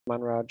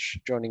Manraj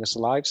joining us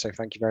live, so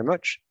thank you very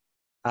much.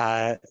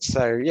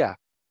 Yeah,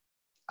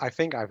 I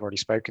think I've already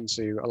spoken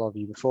to a lot of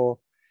you before.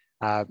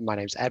 My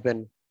name's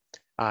Eben.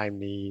 I'm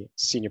the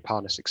Senior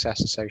Partner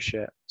Success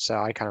Associate, so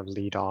I kind of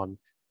lead on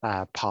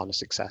partner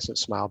success at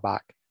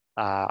SmileBack.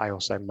 I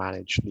also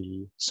manage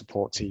the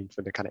support team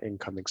for the kind of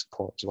incoming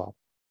support as well.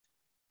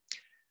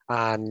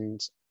 And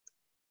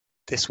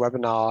this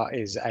webinar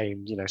is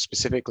aimed,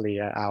 specifically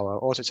at our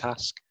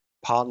Autotask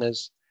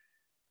partners.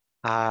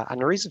 And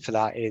the reason for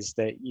that is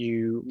that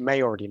you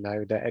may already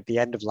know that at the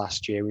end of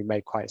last year, we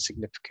made quite a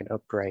significant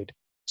upgrade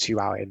to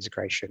our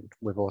integration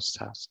with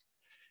Autotask.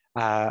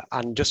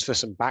 And just for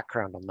some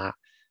background on that,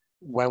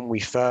 when we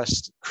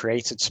first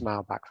created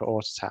SmileBack for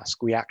Autotask,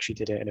 we actually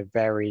did it in a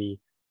very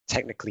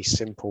technically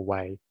simple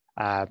way,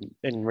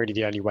 and really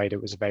the only way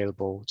that was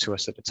available to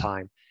us at the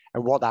time.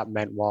 And what that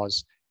meant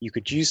was you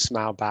could use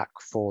SmileBack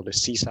for the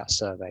CSAT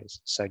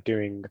surveys, so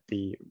doing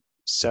the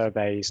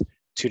surveys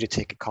to the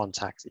ticket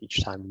contact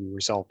each time you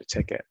resolve the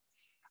ticket.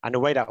 And the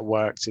way that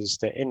worked is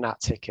that in that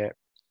ticket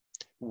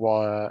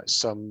were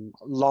some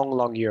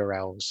long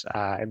URLs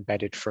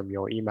embedded from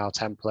your email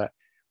template,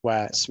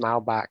 where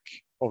SmileBack,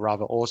 or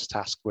rather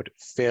Autotask, would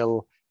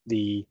fill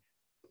the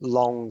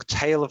long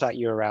tail of that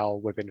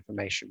URL with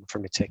information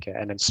from the ticket,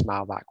 and then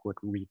SmileBack would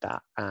read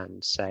that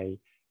and say,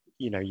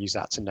 use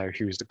that to know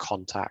who's the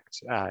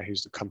contact,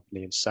 who's the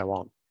company, and so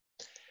on.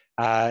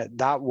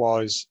 That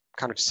was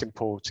kind of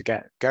simple to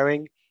get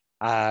going,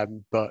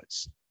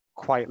 but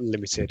quite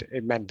limited.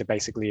 It meant that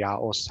basically our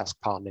Autotask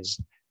partners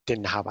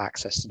didn't have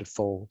access to the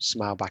full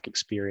SmileBack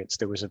experience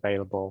that was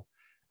available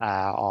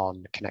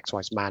on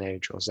ConnectWise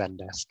Manage or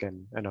Zendesk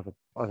and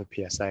other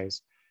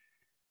PSAs.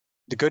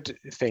 The good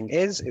thing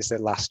is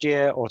that last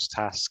year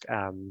Autotask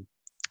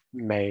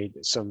made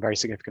some very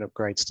significant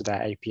upgrades to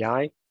their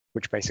API,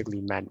 which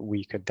basically meant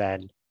we could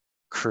then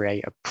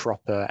create a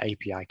proper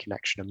API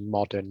connection, a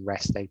modern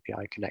REST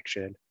API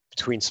connection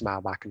between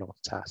SmileBack and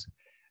Autotask.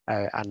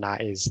 And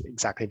that is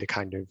exactly the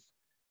kind of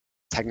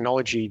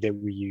technology that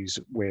we use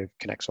with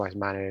ConnectWise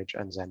Manage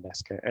and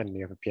Zendesk and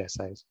the other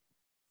PSAs.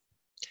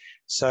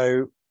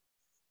 So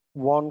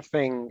one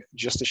thing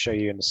just to show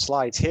you in the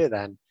slides here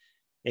then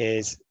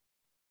is,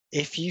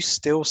 if you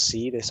still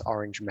see this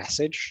orange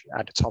message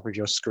at the top of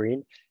your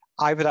screen,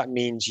 either that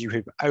means you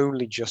have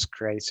only just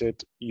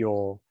created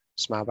your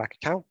SmileBack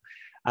account.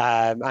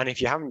 And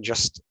if you haven't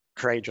just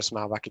created your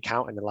SmileBack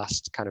account in the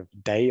last kind of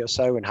day or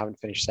so and haven't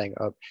finished setting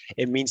it up,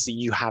 it means that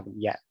you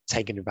haven't yet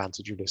taken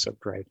advantage of this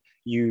upgrade.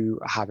 You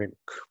haven't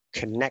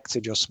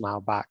connected your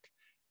SmileBack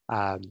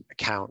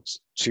account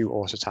to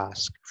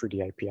Autotask through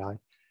the API.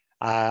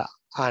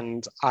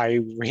 And I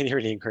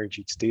really encourage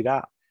you to do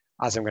that.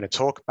 As I'm going to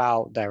talk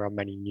about, there are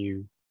many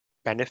new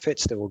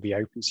benefits that will be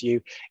open to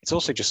you. It's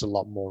also just a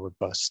lot more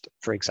robust.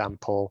 For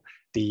example,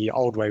 the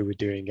old way we're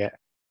doing it,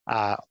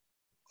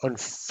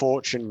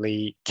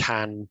 unfortunately,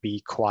 can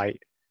be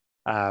quite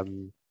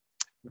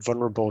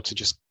vulnerable to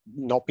just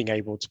not being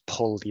able to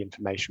pull the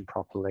information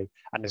properly,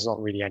 and there's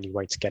not really any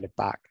way to get it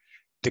back.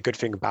 The good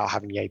thing about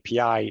having the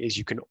API is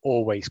you can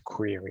always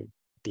query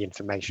the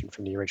information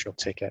from the original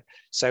ticket.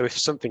 So if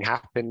something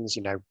happens,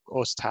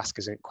 Autotask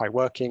isn't quite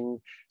working,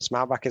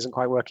 SmileBack isn't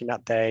quite working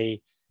that day,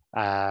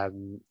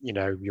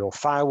 your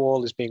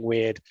firewall is being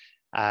weird,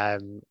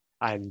 and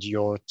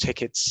your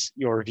tickets,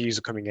 your reviews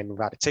are coming in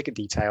without the ticket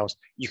details,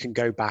 you can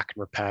go back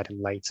and repair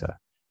them later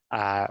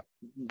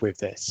with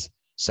this.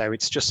 So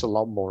it's just a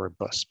lot more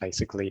robust,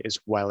 basically, as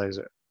well as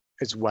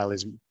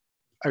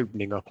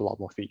opening up a lot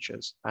more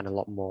features and a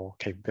lot more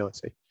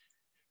capability.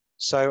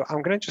 So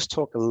I'm going to just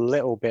talk a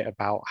little bit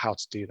about how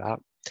to do that.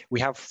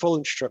 We have full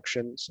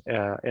instructions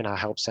in our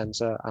help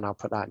center, and I'll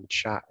put that in the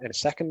chat in a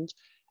second.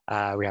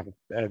 We have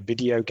a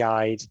video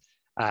guide,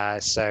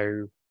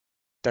 so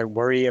don't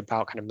worry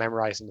about kind of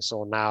memorizing this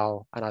all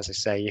now. And as I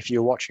say, if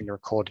you're watching the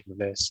recording of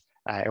this,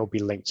 it will be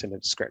linked in the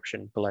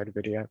description below the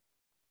video.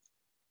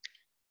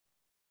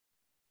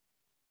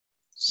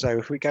 So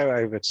if we go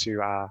over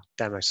to our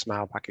demo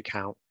SmileBack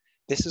account,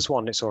 this is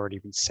one that's already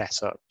been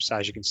set up. So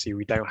as you can see,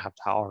 we don't have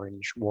that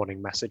orange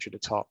warning message at the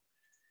top.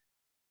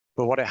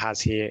 But what it has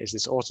here is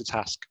this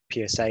Autotask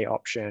PSA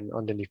option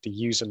underneath the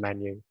user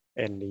menu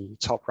in the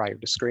top right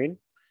of the screen.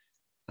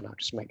 And I'll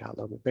just make that a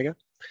little bit bigger.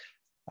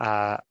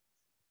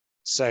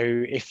 So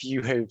if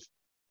you have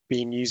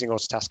been using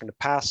Autotask in the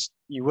past,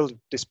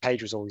 this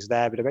page was always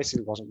there, but there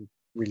basically wasn't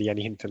really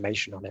any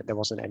information on it. There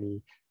wasn't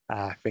any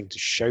thing to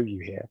show you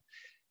here.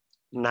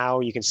 Now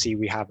you can see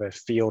we have a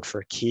field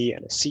for a key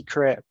and a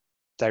secret.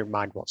 Don't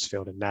mind what's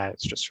filled in there.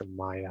 It's just from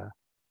my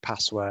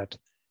password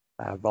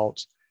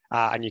vault.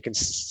 And you can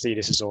see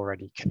this is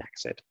already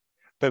connected.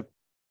 But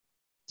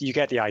you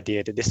get the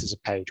idea that this is a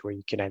page where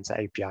you can enter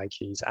API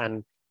keys.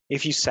 And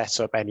if you set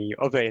up any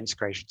other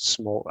integration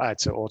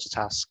to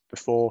Autotask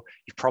before,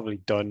 you've probably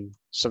done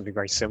something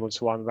very similar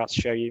to what I'm about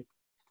to show you.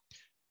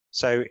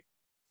 So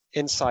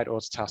inside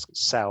Autotask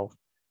itself,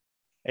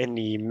 in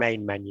the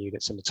main menu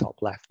that's in the top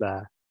left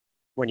there,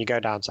 when you go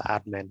down to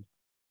admin,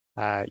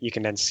 you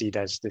can then see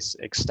there's this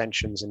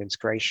extensions and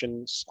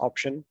integrations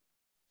option.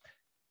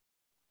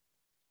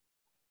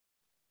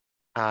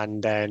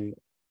 And then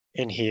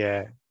in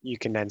here, you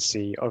can then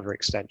see other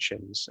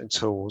extensions and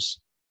tools.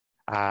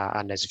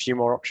 And there's a few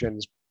more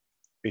options.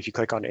 If you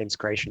click on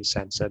Integration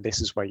Center,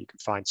 this is where you can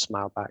find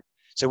SmileBack.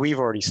 So we've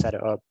already set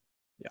it up.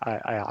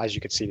 As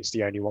you can see, it's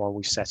the only one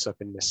we've set up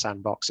in this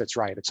sandbox. It's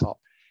right at the top.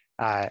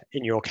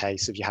 In your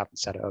case, if you haven't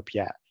set it up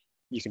yet,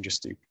 you can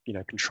just do,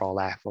 Control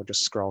F or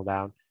just scroll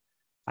down.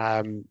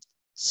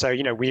 So,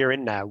 we are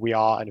in there. We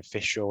are an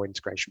official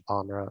integration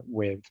partner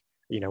with,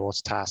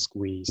 Autotask.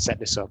 We set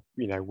this up,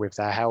 with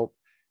their help.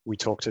 We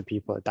talk to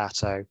people at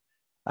Datto.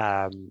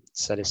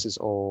 So this is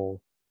all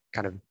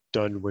kind of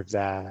done with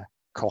their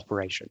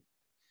cooperation.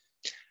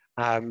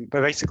 But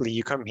basically,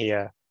 you come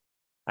here,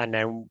 and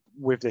then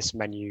with this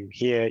menu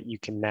here, you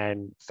can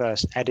then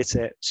first edit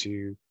it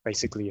to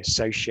basically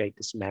associate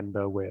this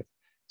member with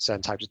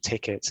certain types of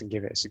tickets and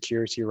give it a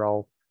security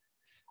role.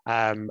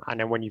 And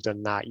then when you've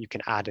done that, you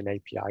can add an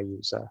API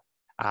user.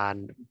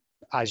 And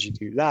as you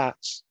do that,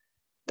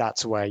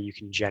 that's where you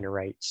can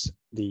generate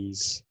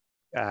these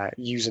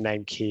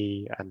username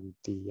key and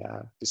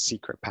the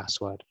secret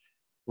password,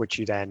 which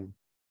you then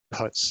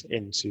put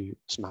into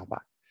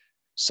SmileBack.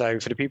 So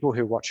for the people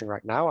who are watching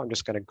right now, I'm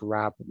just going to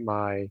grab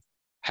my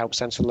Help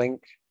Center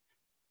link,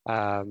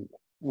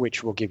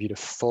 which will give you the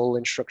full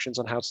instructions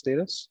on how to do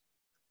this.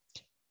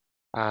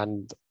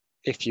 And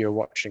if you're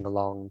watching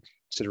along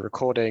to the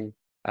recording,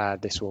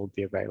 this will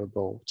be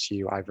available to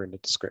you either in the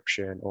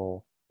description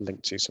or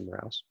linked to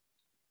somewhere else.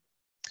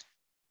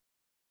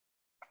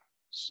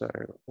 So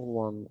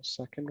 1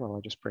 second while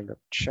I just bring up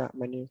the chat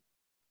menu.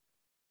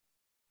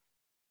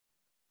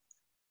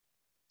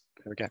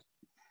 There we go.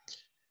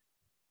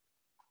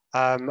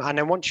 And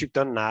then once you've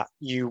done that,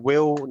 you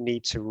will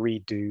need to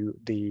redo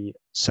the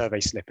survey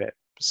snippet.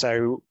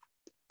 So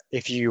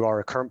if you are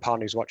a current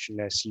partner who's watching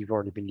this, you've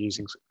already been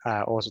using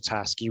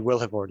Autotask, you will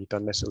have already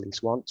done this at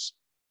least once.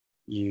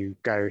 You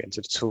go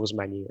into the tools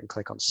menu and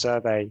click on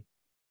survey.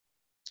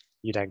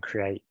 You then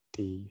create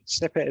the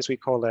snippet, as we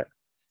call it,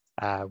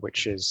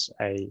 which is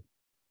a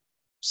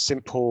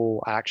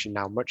simple, actually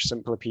now much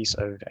simpler piece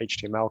of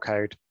HTML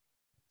code,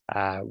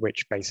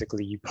 which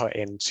basically you put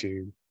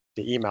into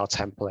the email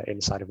template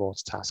inside of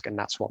Autotask, and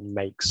that's what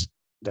makes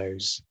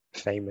those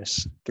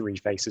famous 3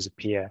 faces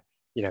appear,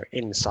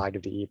 inside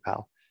of the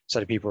email. So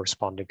the people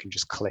responding can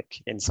just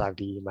click inside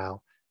the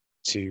email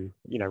to,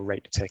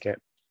 rate the ticket.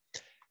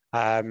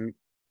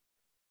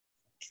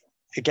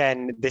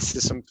 Again, this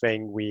is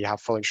something we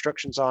have full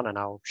instructions on, and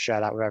I'll share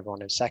that with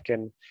everyone in a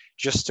second.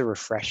 Just to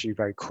refresh you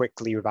very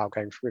quickly without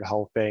going through the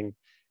whole thing,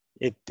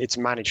 it's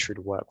managed through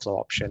the workflow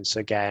option. So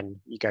again,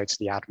 you go to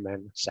the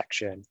admin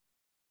section,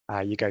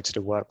 you go to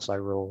the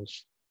workflow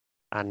rules,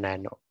 and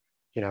then,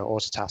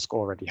 Autotask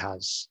already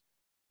has,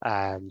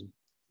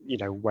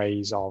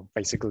 ways of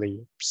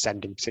basically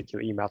sending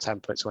particular email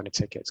templates when a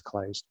ticket's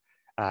closed.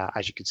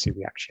 As you can see,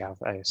 we actually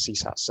have a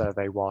CSAT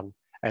survey one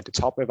at the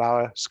top of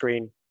our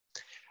screen.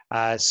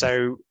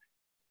 So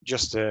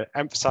just to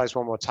emphasize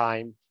one more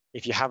time,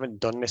 if you haven't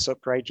done this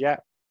upgrade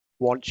yet,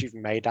 once you've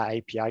made that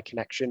API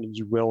connection,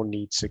 you will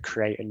need to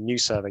create a new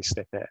survey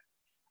snippet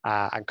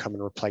and come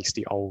and replace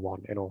the old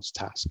one in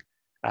Autotask.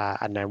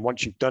 And then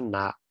once you've done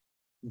that,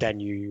 then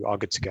you are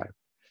good to go.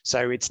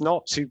 So it's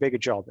not too big a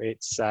job.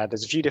 It's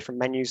there's a few different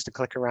menus to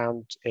click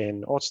around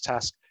in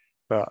Autotask,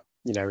 but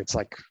it's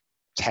like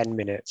 10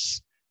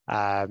 minutes,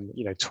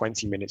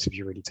 20 minutes if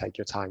you really take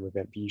your time with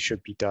it, but you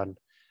should be done.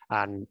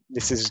 And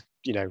this is,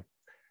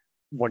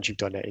 once you've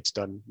done it, it's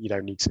done. You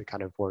don't need to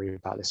kind of worry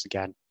about this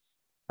again.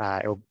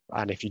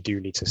 And if you do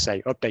need to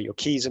say update your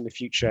keys in the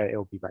future,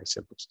 it'll be very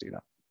simple to do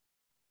that.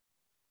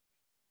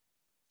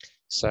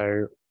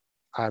 So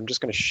I'm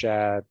just going to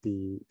share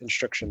the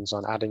instructions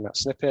on adding that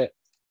snippet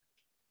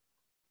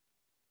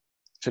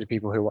for the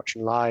people who are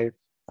watching live,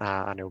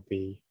 and it'll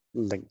be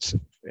linked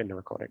in the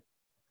recording.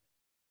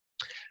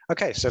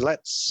 Okay, so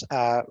let's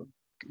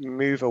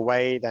move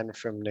away then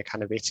from the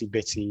kind of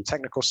itty-bitty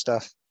technical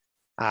stuff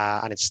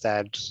and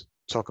instead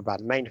talk about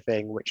the main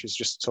thing, which is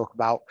just to talk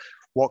about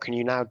what can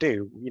you now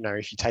do,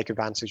 if you take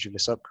advantage of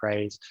this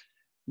upgrade.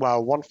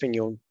 Well, one thing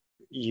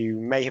you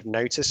may have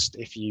noticed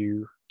if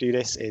you do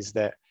this is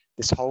that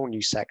this whole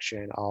new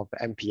section of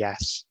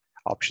NPS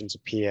options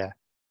appear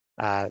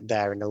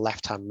there in the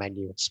left-hand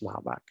menu of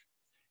SmileBack.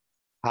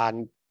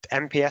 And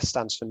NPS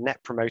stands for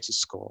Net Promoter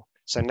Score.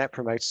 So Net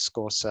Promoter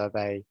Score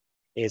survey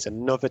is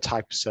another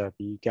type of survey.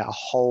 You get a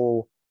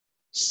whole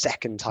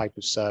second type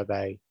of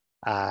survey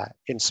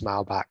in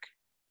SmileBack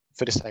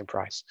for the same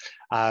price.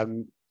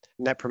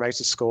 Net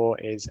Promoter Score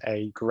is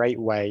a great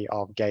way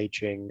of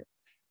gauging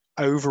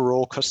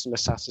overall customer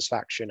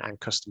satisfaction and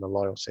customer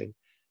loyalty.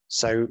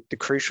 So the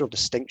crucial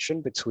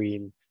distinction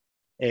between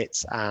it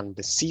and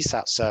the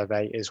CSAT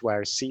survey is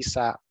whereas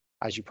CSAT,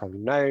 as you probably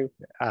know,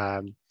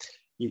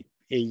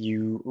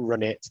 you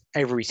run it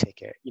every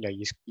ticket.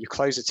 You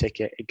close a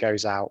ticket, it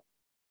goes out,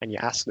 and you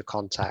ask the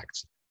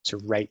contact to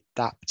rate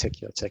that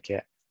particular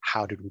ticket.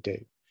 How did we do?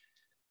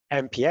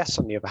 NPS,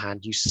 on the other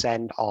hand, you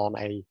send on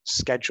a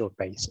scheduled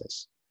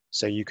basis.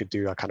 So you could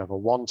do a kind of a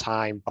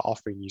one-time, but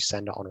often you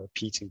send it on a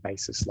repeating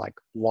basis, like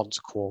once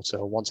a quarter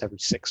or once every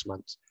 6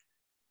 months.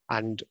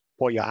 And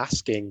what you're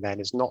asking then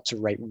is not to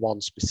rate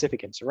one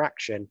specific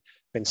interaction,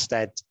 but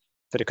instead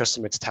for the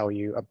customer to tell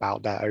you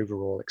about their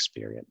overall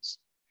experience.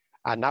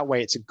 And that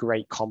way it's a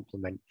great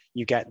complement.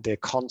 You get the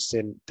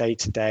constant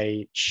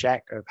day-to-day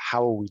check of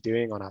how are we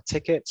doing on our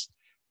tickets.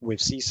 With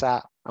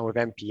CSAT and with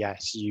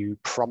NPS, you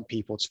prompt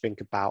people to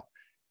think about,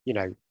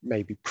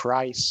 maybe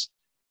price,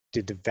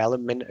 the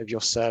development of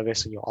your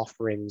service and your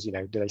offerings,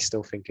 do they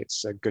still think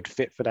it's a good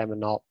fit for them or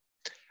not,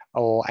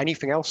 or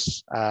anything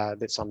else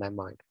that's on their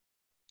mind.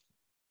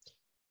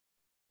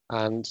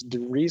 And the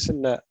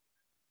reason that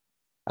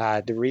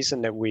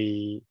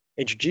we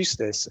introduced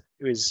this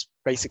was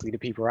basically the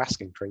people are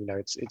asking for.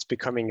 It's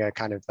becoming a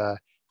kind of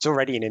it's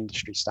already an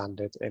industry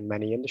standard in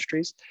many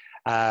industries,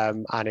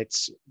 and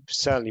it's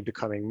certainly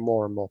becoming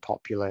more and more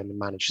popular in the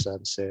managed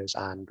services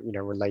and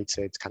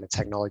related kind of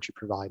technology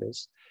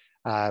providers.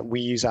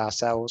 We use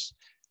ourselves.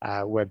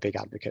 We're big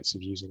advocates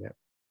of using it.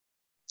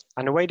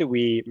 And the way that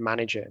we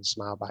manage it in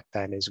SmileBack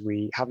then is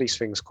we have these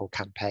things called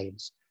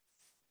campaigns.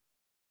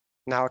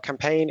 Now, a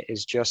campaign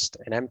is just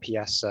an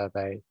NPS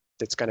survey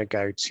that's going to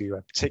go to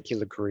a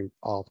particular group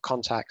of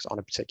contacts on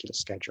a particular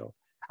schedule.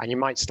 And you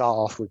might start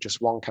off with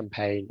just one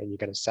campaign and you're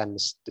going to send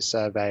the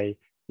survey,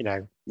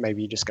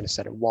 maybe you're just going to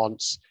send it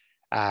once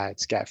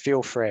to get a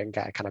feel for it and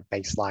get a kind of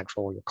baseline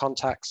for all your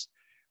contacts.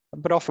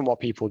 But often what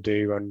people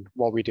do and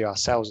what we do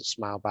ourselves at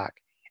SmileBack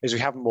is we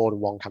have more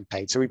than one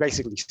campaign. So we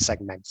basically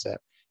segment it.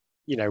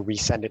 We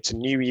send it to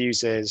new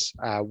users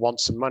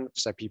once a month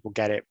so people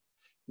get it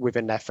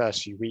within their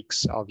first few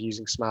weeks of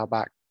using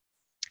SmileBack.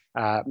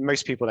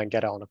 Most people then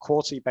get it on a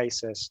quarterly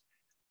basis.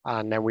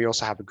 And then we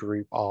also have a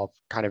group of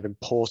kind of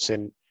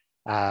important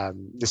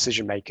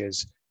decision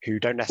makers who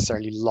don't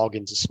necessarily log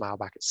into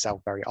SmileBack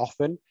itself very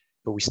often,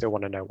 but we still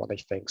want to know what they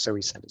think. So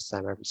we send it to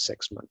them every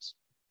 6 months.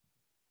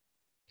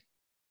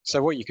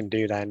 So what you can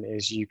do then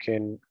is you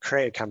can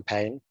create a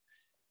campaign.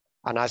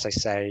 And as I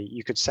say,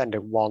 you could send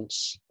it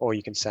once or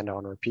you can send it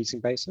on a repeating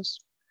basis.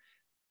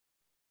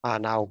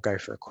 And I'll go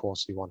for a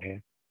quarterly one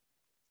here.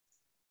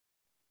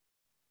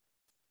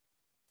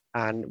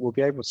 And we'll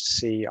be able to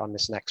see on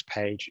this next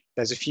page,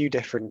 there's a few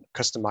different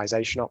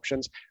customization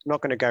options. I'm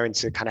not going to go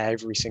into kind of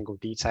every single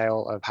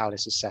detail of how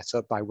this is set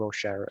up. I will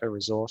share a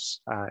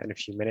resource in a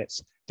few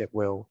minutes that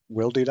will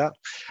do that.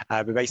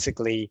 But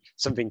basically,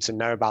 something to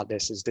know about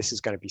this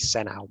is going to be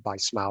sent out by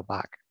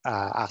SmileBack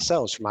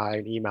ourselves from our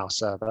own email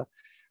server.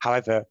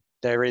 However,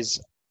 there is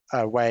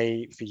a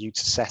way for you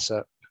to set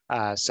up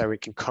so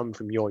it can come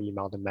from your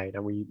email domain.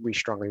 And we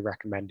strongly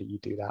recommend that you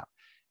do that.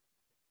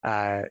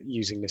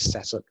 Using this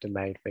setup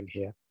domain thing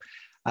here.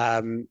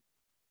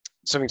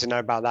 Something to know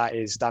about that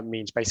is that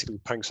means basically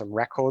putting some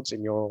records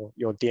in your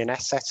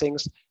DNS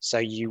settings. So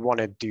you want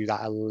to do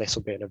that a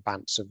little bit in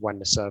advance of when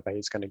the survey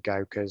is going to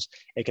go, because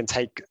it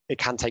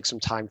can take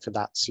some time for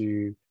that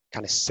to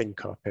kind of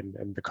sync up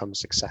and become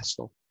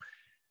successful.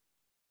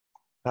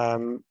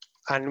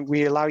 And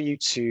we allow you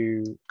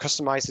to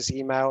customize this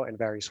email in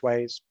various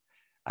ways.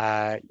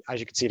 As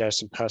you can see, there's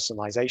some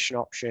personalization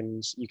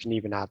options. You can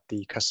even add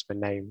the customer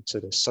name to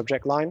the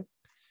subject line.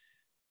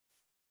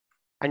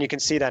 And you can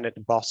see then at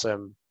the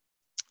bottom,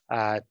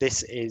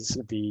 this is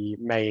the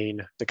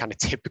kind of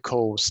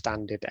typical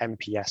standard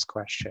NPS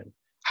question.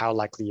 How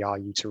likely are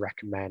you to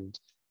recommend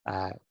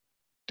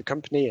the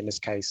company, in this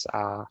case,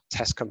 our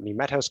test company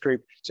MedHost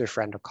Group, to a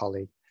friend or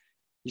colleague?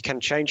 You can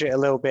change it a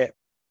little bit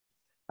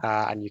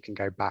and you can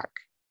go back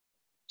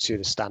to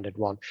the standard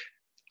one.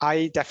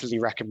 I definitely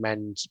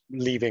recommend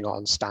leaving it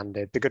on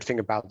standard. The good thing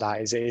about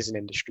that is it is an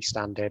industry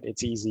standard.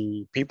 It's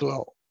easy.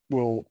 People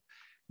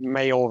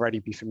may already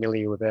be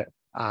familiar with it,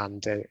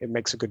 and it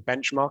makes a good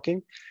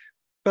benchmarking.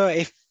 But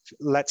if,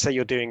 let's say,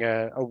 you're doing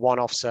a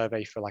one-off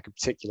survey for like a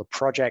particular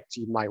project,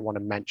 you might want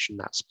to mention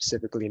that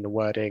specifically in the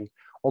wording,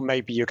 or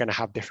maybe you're going to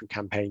have different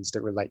campaigns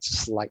that relate to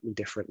slightly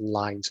different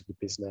lines of the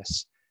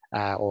business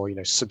or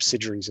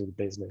subsidiaries of the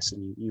business,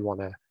 and you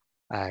want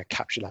to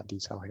capture that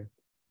detail here.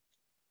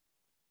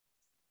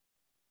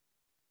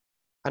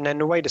 And then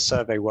the way the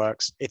survey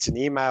works, it's an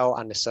email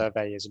and the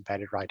survey is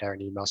embedded right there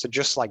in email. So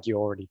just like you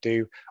already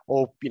do,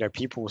 or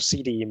people will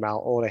see the email,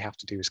 all they have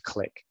to do is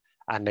click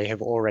and they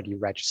have already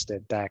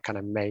registered their kind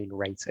of main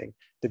rating.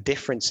 The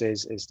difference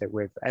is that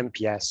with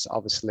NPS,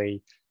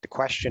 obviously the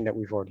question that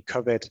we've already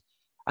covered,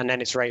 and then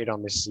it's rated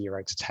on this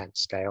 0 to 10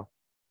 scale.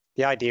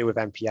 The idea with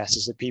NPS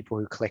is that people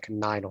who click a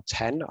 9 or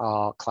 10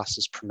 are classed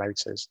as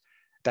promoters.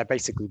 They're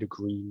basically the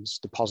greens,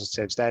 the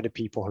positives. They're the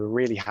people who are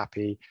really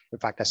happy. In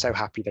fact, they're so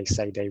happy they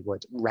say they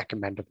would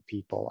recommend other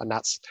people. And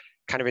that's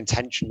kind of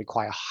intentionally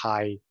quite a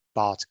high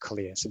bar to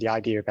clear. So the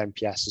idea of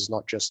NPS is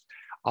not just,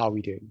 are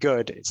we doing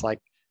good? It's like,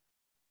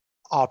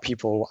 are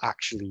people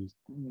actually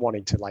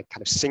wanting to like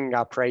kind of sing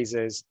our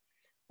praises?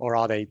 Or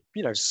are they,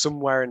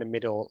 somewhere in the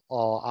middle?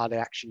 Or are they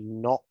actually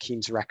not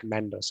keen to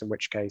recommend us? In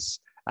which case,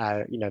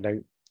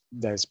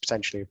 there's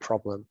potentially a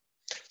problem.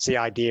 So the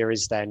idea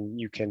is then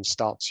you can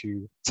start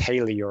to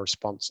tailor your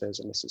responses,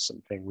 and this is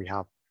something we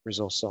have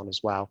resources on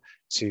as well,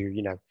 to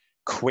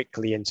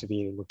quickly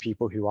intervening with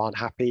people who aren't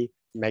happy,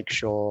 make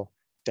sure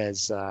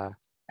there's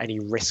any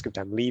risk of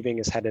them leaving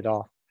is headed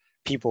off.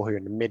 People who are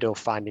in the middle,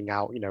 finding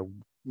out,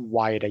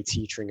 why are they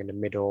teetering in the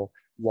middle?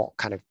 What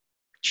kind of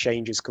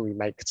changes can we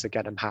make to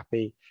get them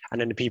happy? And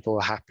then the people who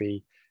are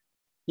happy,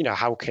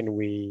 how can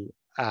we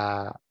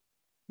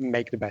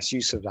make the best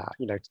use of that?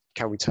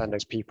 Can we turn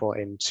those people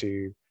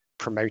into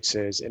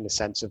promoters in the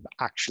sense of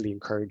actually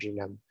encouraging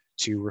them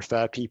to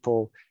refer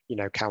people?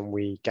 Can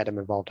we get them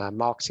involved in our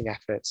marketing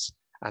efforts?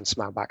 And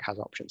SmileBack has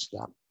options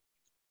for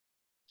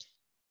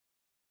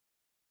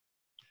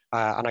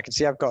that. And I can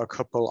see I've got a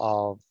couple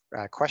of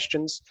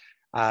questions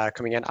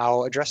coming in.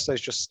 I'll address those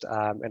just in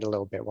a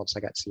little bit once I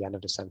get to the end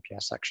of this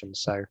NPS section.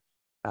 So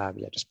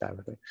yeah, just bear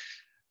with me.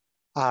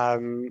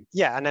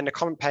 Yeah, and then the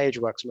comment page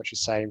works much the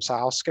same. So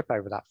I'll skip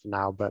over that for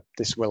now, but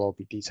this will all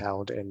be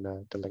detailed in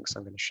the links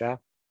I'm going to share.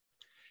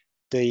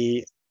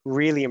 The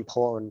really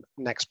important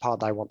next part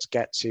that I want to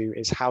get to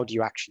is how do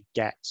you actually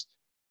get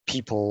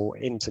people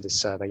into this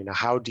survey?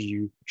 How do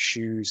you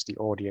choose the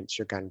audience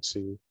you're going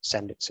to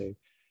send it to?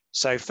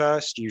 So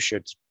first, you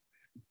should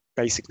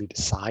basically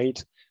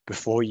decide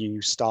before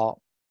you start,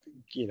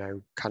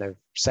 kind of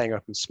saying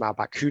up in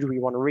SmileBack, who do we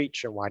want to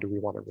reach and why do we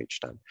want to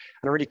reach them?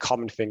 And a really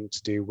common thing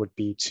to do would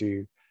be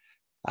to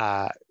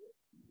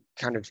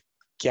kind of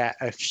get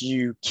a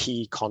few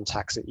key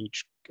contacts at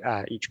each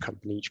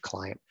company, each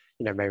client.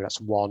 Maybe that's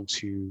 1,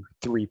 2,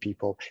 3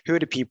 people. Who are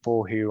the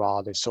people who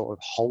are the sort of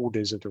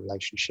holders of the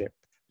relationship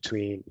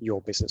between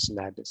your business and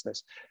their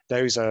business?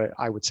 Those are,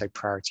 I would say,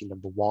 priority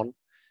number 1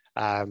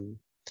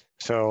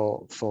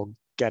 for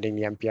getting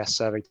the NPS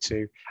survey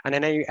to. And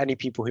then any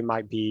people who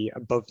might be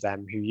above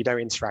them, who you don't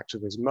interact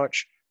with as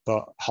much,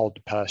 but hold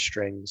the purse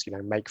strings,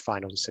 make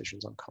final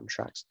decisions on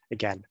contracts.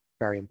 Again,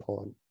 very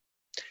important.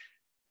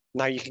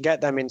 Now you can get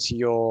them into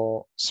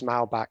your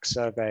SmileBack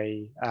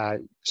survey,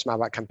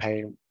 SmileBack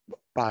campaign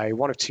by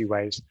one of 2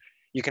 ways.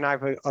 You can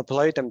either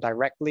upload them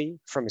directly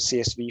from a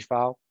CSV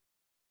file,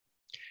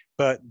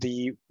 but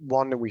the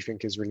one that we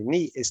think is really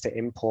neat is to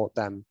import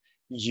them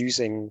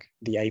using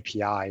the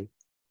API.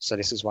 So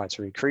this is why it's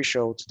really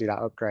crucial to do that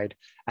upgrade,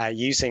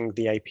 using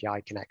the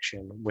API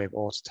connection with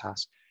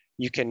Autotask.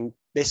 You can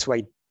this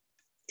way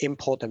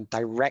import them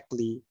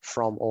directly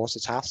from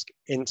Autotask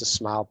into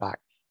SmileBack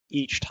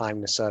each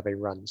time the survey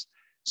runs.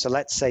 So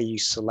let's say you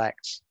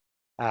select,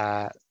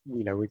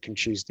 we can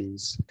choose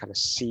these kind of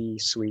C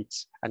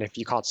suites. And if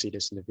you can't see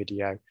this in the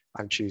video,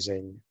 I'm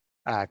choosing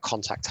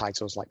contact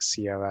titles like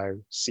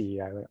COO,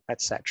 CEO,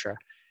 etc.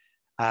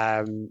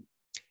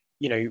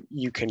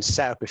 You can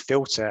set up a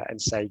filter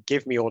and say,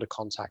 give me all the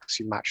contacts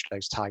who match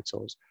those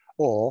titles,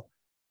 or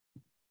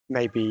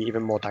maybe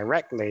even more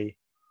directly,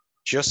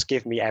 just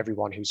give me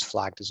everyone who's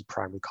flagged as a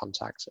primary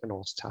contact in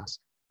Autotask.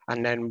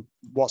 And then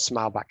what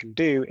SmileBack can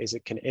do is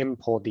it can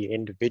import the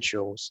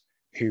individuals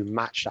who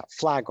match that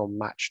flag or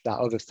match that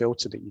other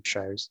filter that you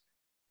chose.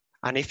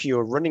 And if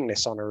you're running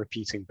this on a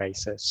repeating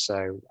basis,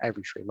 so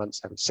every 3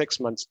 months, every 6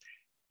 months,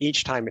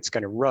 each time it's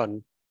going to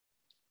run,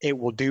 it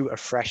will do a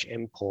fresh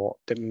import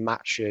that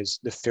matches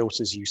the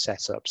filters you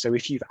set up. So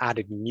if you've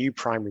added new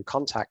primary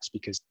contacts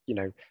because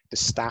the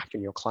staff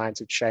and your clients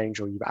have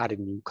changed, or you've added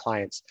new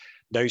clients,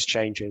 those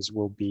changes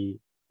will be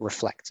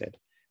reflected.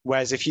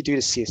 Whereas if you do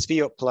the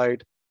CSV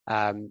upload,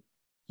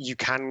 you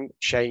can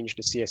change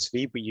the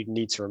CSV, but you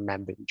need to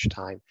remember each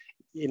time.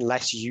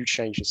 Unless you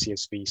change the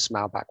CSV,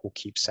 SmileBack will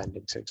keep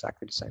sending to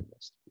exactly the same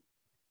list.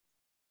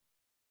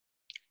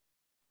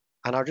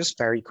 And I'll just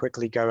very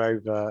quickly go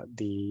over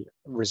the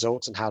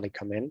results and how they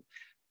come in.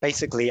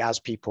 Basically, as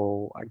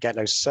people get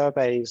those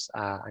surveys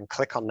and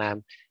click on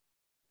them,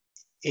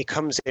 it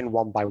comes in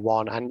one by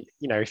one. And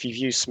if you've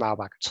used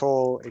SmileBack at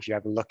all, if you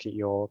ever look at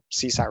your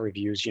CSAT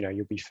reviews,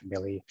 you'll be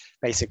familiar.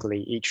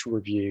 Basically, each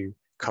review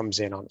comes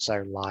in on its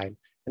own line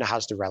and it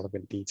has the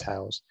relevant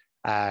details.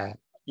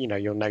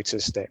 You'll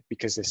notice that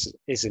because this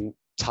isn't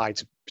tied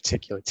to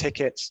particular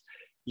tickets,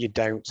 you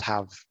don't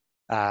have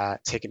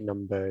ticket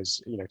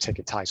numbers,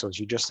 ticket titles.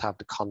 You just have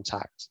the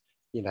contact,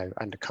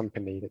 and the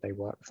company that they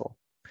work for.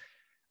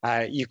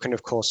 You can,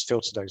 of course,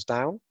 filter those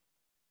down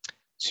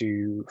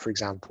to, for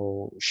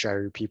example,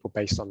 show people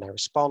based on their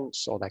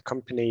response or their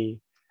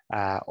company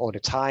or the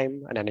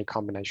time and any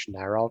combination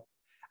thereof.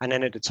 And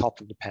then at the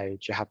top of the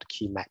page, you have the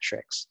key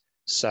metrics.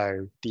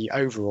 So the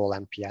overall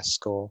NPS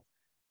score,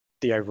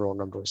 the overall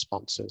number of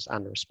responses,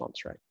 and the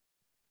response rate.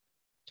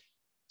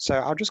 So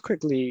I'll just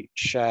quickly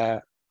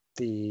share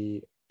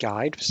the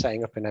guide for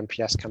setting up an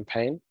NPS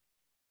campaign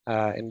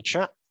in the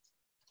chat.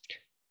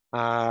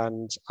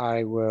 And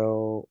I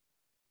will,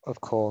 of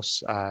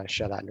course,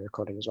 share that in the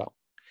recording as well.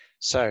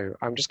 So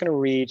I'm just going to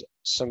read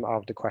some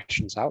of the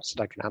questions out so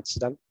that I can answer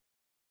them.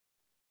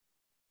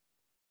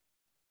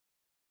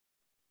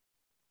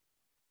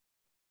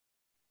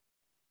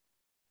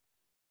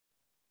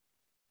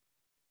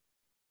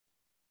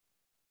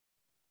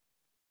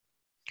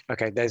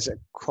 Okay, there's a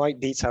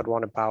quite detailed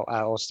one about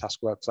Autotask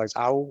workflows.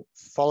 I'll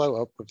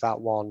follow up with that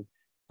one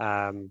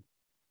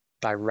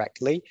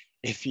directly.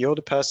 If you're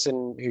the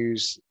person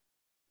who's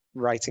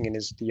writing in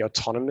as the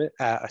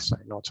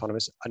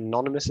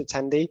anonymous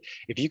attendee,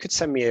 if you could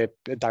send me a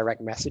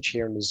direct message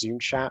here in the Zoom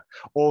chat,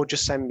 or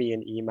just send me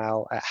an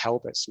email at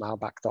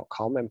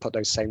help@smileback.com and put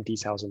those same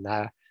details in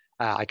there.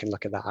 I can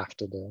look at that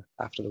after the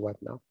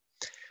webinar.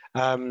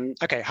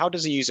 Okay, how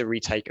does a user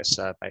retake a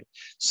survey?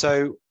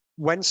 So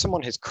when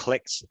someone has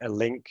clicked a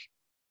link,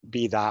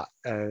 be that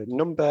a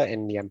number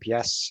in the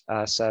NPS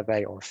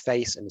survey or a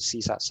face in the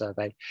CSAT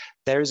survey,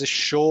 there is a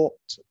short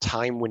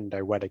time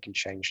window where they can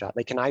change that.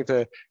 They can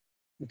either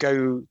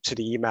go to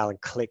the email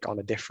and click on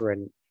a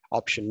different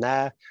option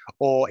there,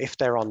 or if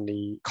they're on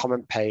the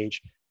comment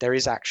page, there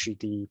is actually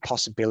the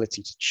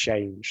possibility to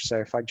change. So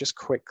if I just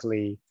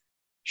quickly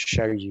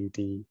show you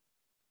the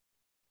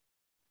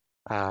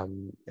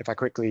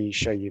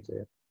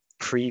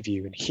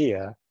preview in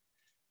here,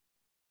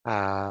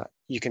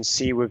 you can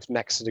see with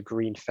next to the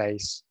green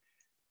face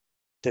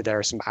that there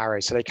are some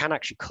arrows. So they can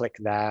actually click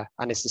there,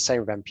 and it's the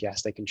same with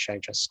NPS. They can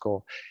change their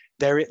score.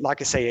 There,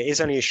 like I say, it is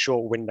only a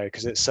short window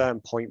because at a certain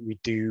point we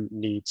do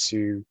need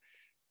to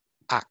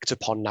act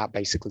upon that,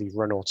 basically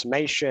run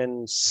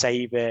automation,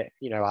 save it,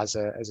 as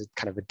a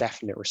kind of a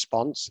definite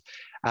response.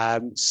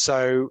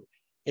 So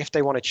if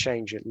they want to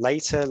change it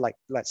later, like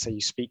let's say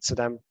you speak to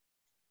them,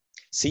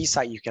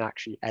 CSAT, you can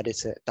actually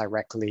edit it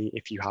directly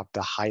if you have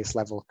the highest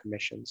level of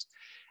permissions.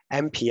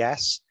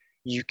 NPS,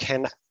 you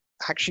can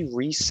actually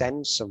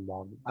resend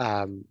someone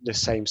the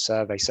same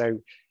survey. So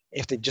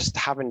if they just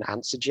haven't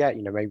answered yet,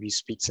 maybe you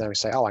speak to them and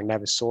say, oh, I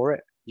never saw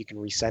it, you can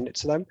resend it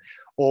to them,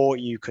 or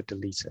you could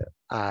delete it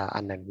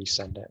and then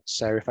resend it.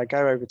 So if I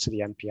go over to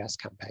the NPS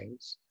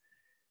campaigns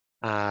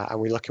and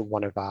we look at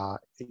one of our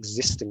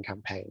existing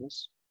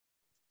campaigns,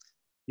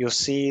 you'll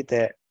see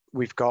that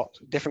we've got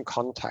different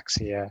contacts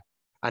here.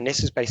 And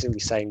this is basically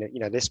saying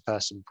that, this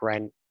person,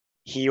 Brent,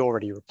 he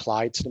already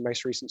replied to the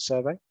most recent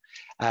survey.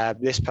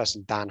 This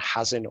person, Dan,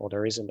 hasn't, or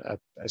there isn't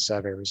a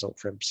survey result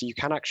for him. So you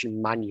can actually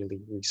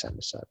manually resend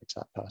the survey to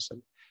that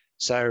person.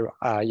 So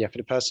yeah, for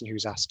the person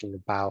who's asking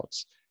about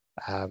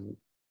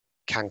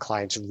can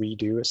clients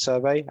redo a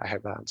survey, I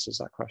hope that answers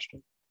that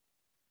question.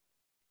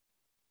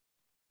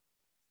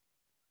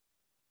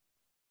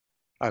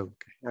 Oh,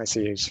 okay. I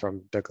see it's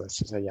from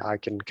Douglas. So yeah, I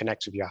can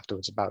connect with you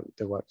afterwards about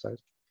the workflows.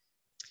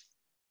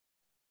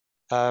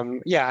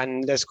 Yeah,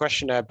 and there's a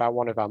question about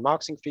one of our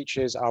marketing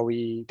features. Do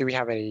we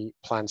have any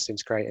plans to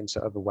integrate into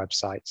other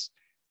websites?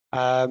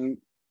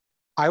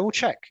 I will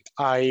check.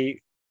 I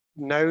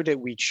know that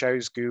we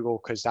chose Google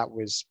because that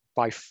was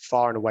by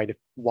far and away the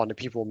one that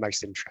people were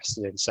most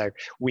interested in. So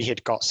we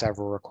had got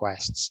several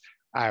requests.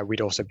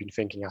 We'd also been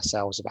thinking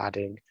ourselves of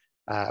adding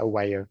a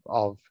way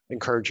of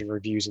encouraging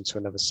reviews into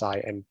another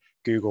site, and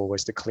Google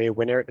was the clear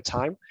winner at the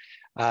time.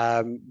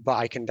 But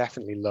I can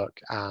definitely look,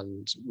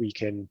 and we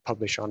can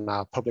publish on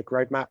our public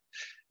roadmap,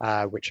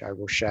 which I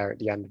will share at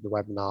the end of the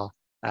webinar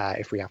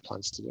if we have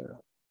plans to do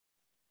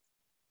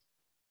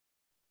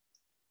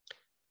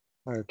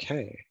that.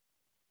 Okay.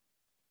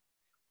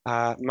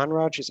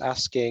 Manraj is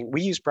asking,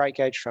 we use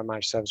BrightGauge for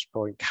managed service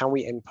reporting. Can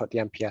we input the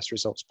NPS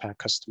results per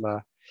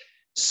customer?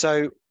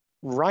 So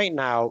right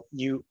now,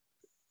 you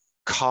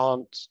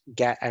can't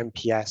get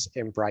NPS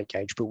in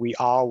BrightGauge, but we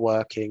are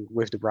working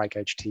with the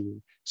BrightGauge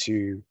team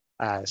to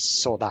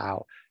sort that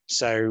out.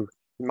 So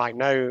you might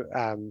know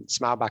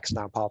SmileBack is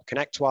now part of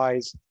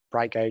ConnectWise,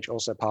 BrightGauge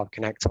also part of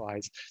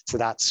ConnectWise. So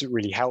that's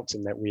really helped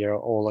in that we are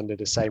all under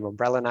the same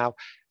umbrella now.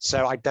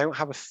 So I don't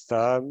have a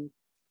firm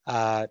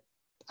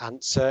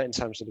answer in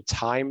terms of the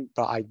time,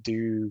 but I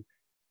do,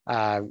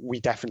 we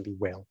definitely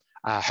will.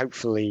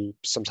 Hopefully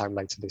sometime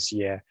later this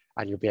year,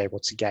 and you'll be able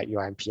to get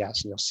your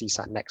NPS and your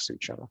CSAT next to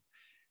each other.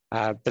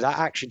 But that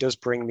actually does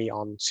bring me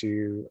on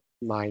to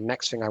my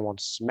next thing I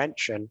wanted to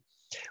mention,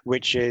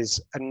 which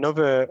is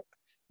another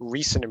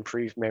recent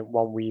improvement,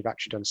 one we've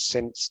actually done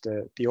since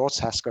the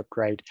Autotask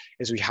upgrade,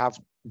 is we have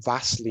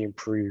vastly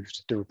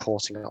improved the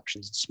reporting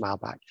options in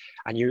SmileBack.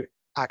 And you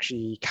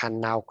actually can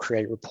now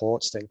create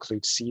reports that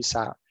include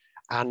CSAT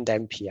and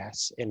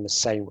NPS in the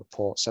same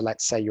report. So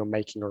let's say you're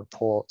making a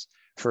report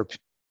for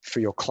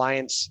your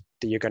clients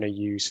that you're going to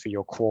use for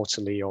your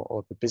quarterly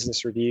or the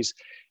business reviews.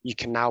 You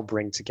can now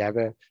bring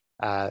together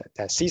their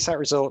CSAT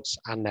results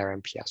and their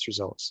NPS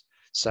results.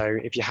 So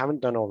if you haven't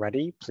done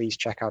already, please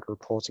check out the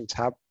reporting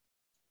tab.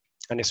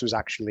 And this was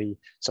actually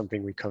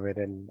something we covered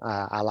in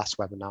our last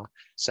webinar.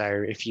 So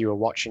if you are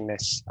watching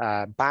this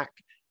back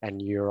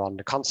and you're on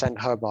the Content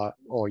Hub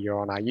or you're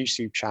on our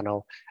YouTube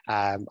channel,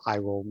 I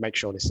will make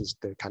sure this is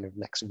the kind of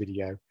next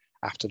video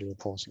after the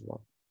reporting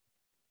one.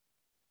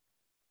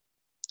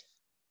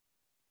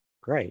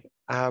 Great.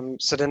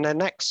 So then the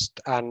next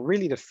and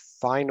really the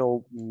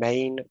final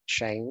main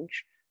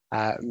change,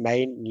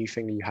 main new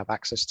thing that you have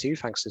access to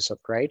thanks to this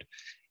upgrade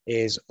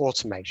is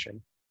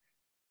automation.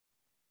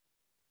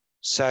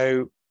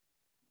 So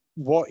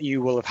what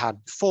you will have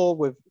had before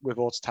with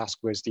Autotask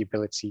was the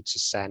ability to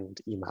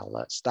send email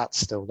alerts. That's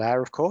still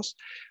there, of course,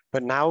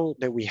 but now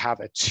that we have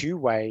a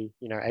two-way,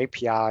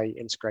 API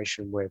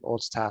integration with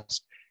Autotask,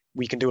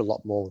 we can do a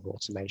lot more with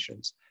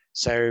automations.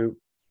 So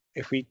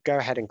if we go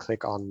ahead and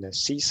click on the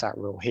CSAT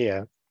rule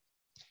here,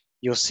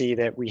 you'll see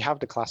that we have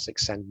the classic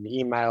send an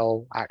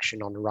email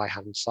action on the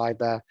right-hand side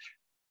there,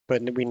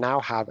 but we now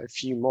have a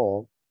few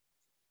more,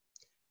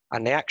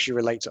 and they actually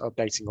relate to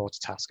updating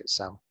Autotask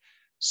itself.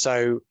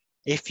 So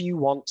if you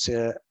want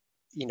to,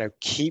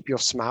 keep your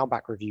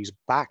SmileBack reviews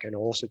back in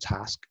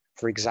Autotask,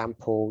 for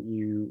example,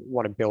 you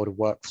want to build a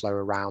workflow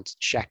around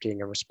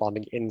checking and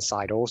responding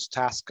inside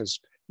Autotask because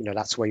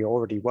that's where you're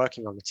already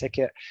working on the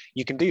ticket,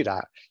 you can do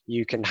that.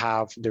 You can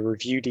have the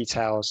review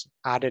details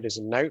added as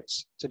a note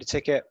to the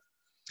ticket,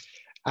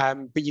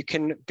 but you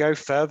can go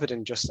further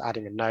than just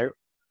adding a note.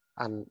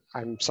 And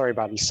I'm sorry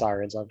about these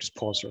sirens, I'll just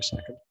pause for a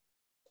second.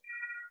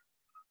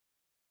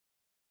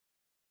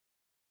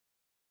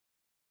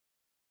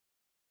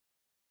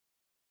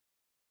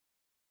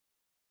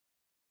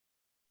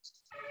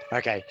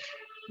 Okay,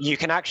 you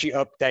can actually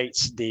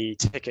update the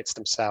tickets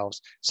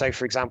themselves. So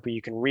for example, you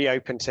can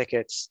reopen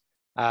tickets.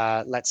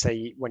 Let's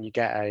say when you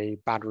get a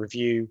bad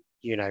review,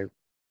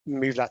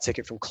 move that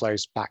ticket from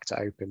closed back to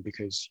open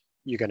because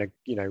you're gonna,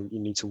 you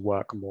need to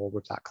work more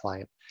with that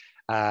client.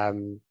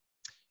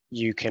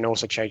 You can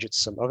also change it to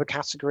some other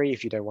category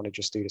if you don't want to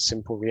just do the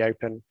simple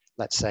reopen.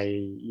 Let's say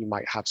you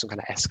might have some kind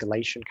of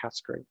escalation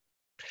category.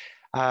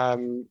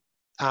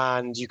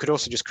 And you could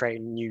also just create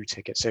a new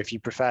ticket. So if you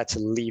prefer to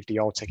leave the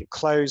old ticket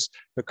closed,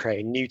 but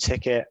create a new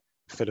ticket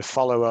for the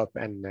follow-up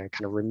and the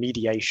kind of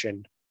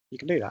remediation, you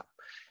can do that.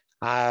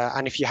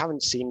 And if you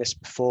haven't seen this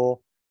before,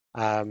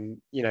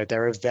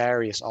 there are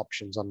various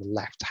options on the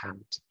left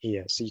hand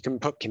here. So you can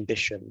put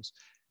conditions.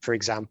 For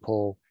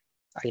example,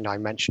 I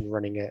mentioned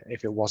running it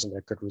if it wasn't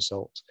a good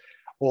result.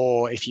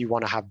 Or if you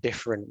want to have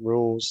different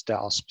rules that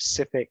are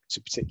specific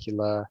to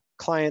particular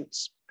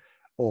clients,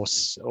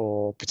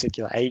 or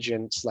particular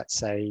agents, let's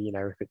say,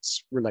 if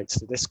it's relates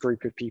to this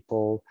group of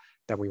people,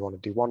 then we want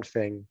to do one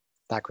thing,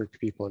 that group of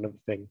people, another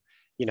thing,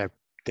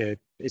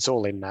 it's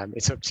all in them.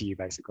 It's up to you,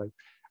 basically.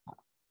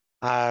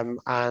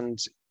 And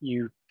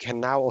you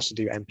can now also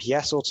do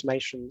NPS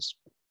automations.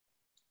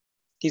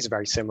 These are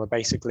very similar.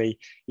 Basically,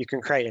 you can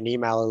create an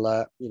email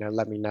alert,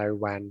 let me know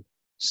when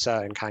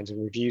certain kinds of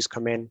reviews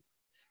come in.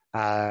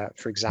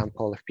 For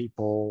example, if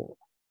people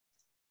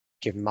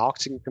give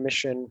marketing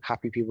permission,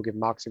 happy people give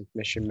marketing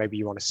permission, maybe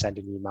you want to send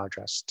an email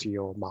address to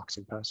your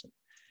marketing person.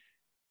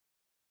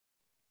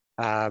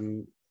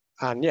 And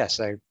yeah,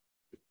 so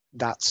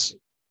that's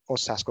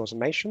Autotask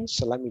automation.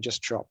 So let me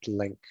just drop the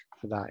link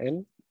for that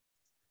in.